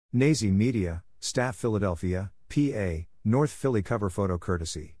Nazy Media, Staff Philadelphia, PA, North Philly cover photo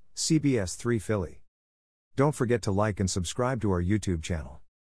courtesy, CBS 3 Philly. Don't forget to like and subscribe to our YouTube channel.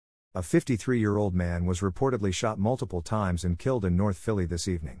 A 53-year-old man was reportedly shot multiple times and killed in North Philly this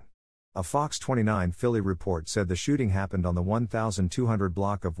evening. A Fox 29 Philly report said the shooting happened on the 1200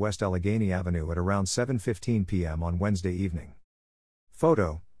 block of West Allegheny Avenue at around 7:15 p.m. on Wednesday evening.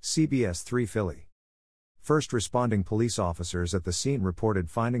 Photo, CBS 3 Philly. First responding police officers at the scene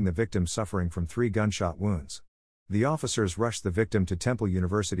reported finding the victim suffering from 3 gunshot wounds. The officers rushed the victim to Temple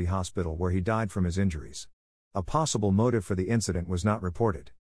University Hospital where he died from his injuries. A possible motive for the incident was not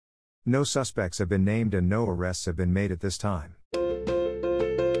reported. No suspects have been named and no arrests have been made at this time.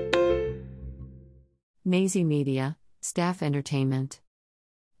 Nazy Media, Staff Entertainment.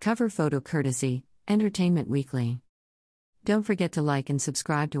 Cover photo courtesy, Entertainment Weekly. Don't forget to like and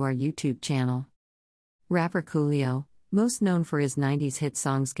subscribe to our YouTube channel. Rapper Coolio, most known for his 90s hit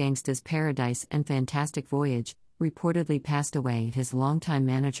songs Gangsta's Paradise and Fantastic Voyage, reportedly passed away at his longtime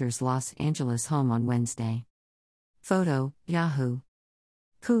manager's Los Angeles home on Wednesday. Photo, Yahoo.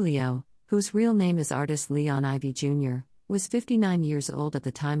 Coolio, whose real name is artist Leon Ivy Jr., was 59 years old at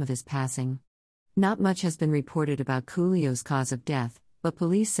the time of his passing. Not much has been reported about Coolio's cause of death, but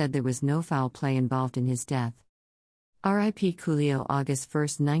police said there was no foul play involved in his death. R.I.P. Coolio, August 1,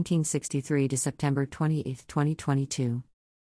 1963 to September 28, 2022.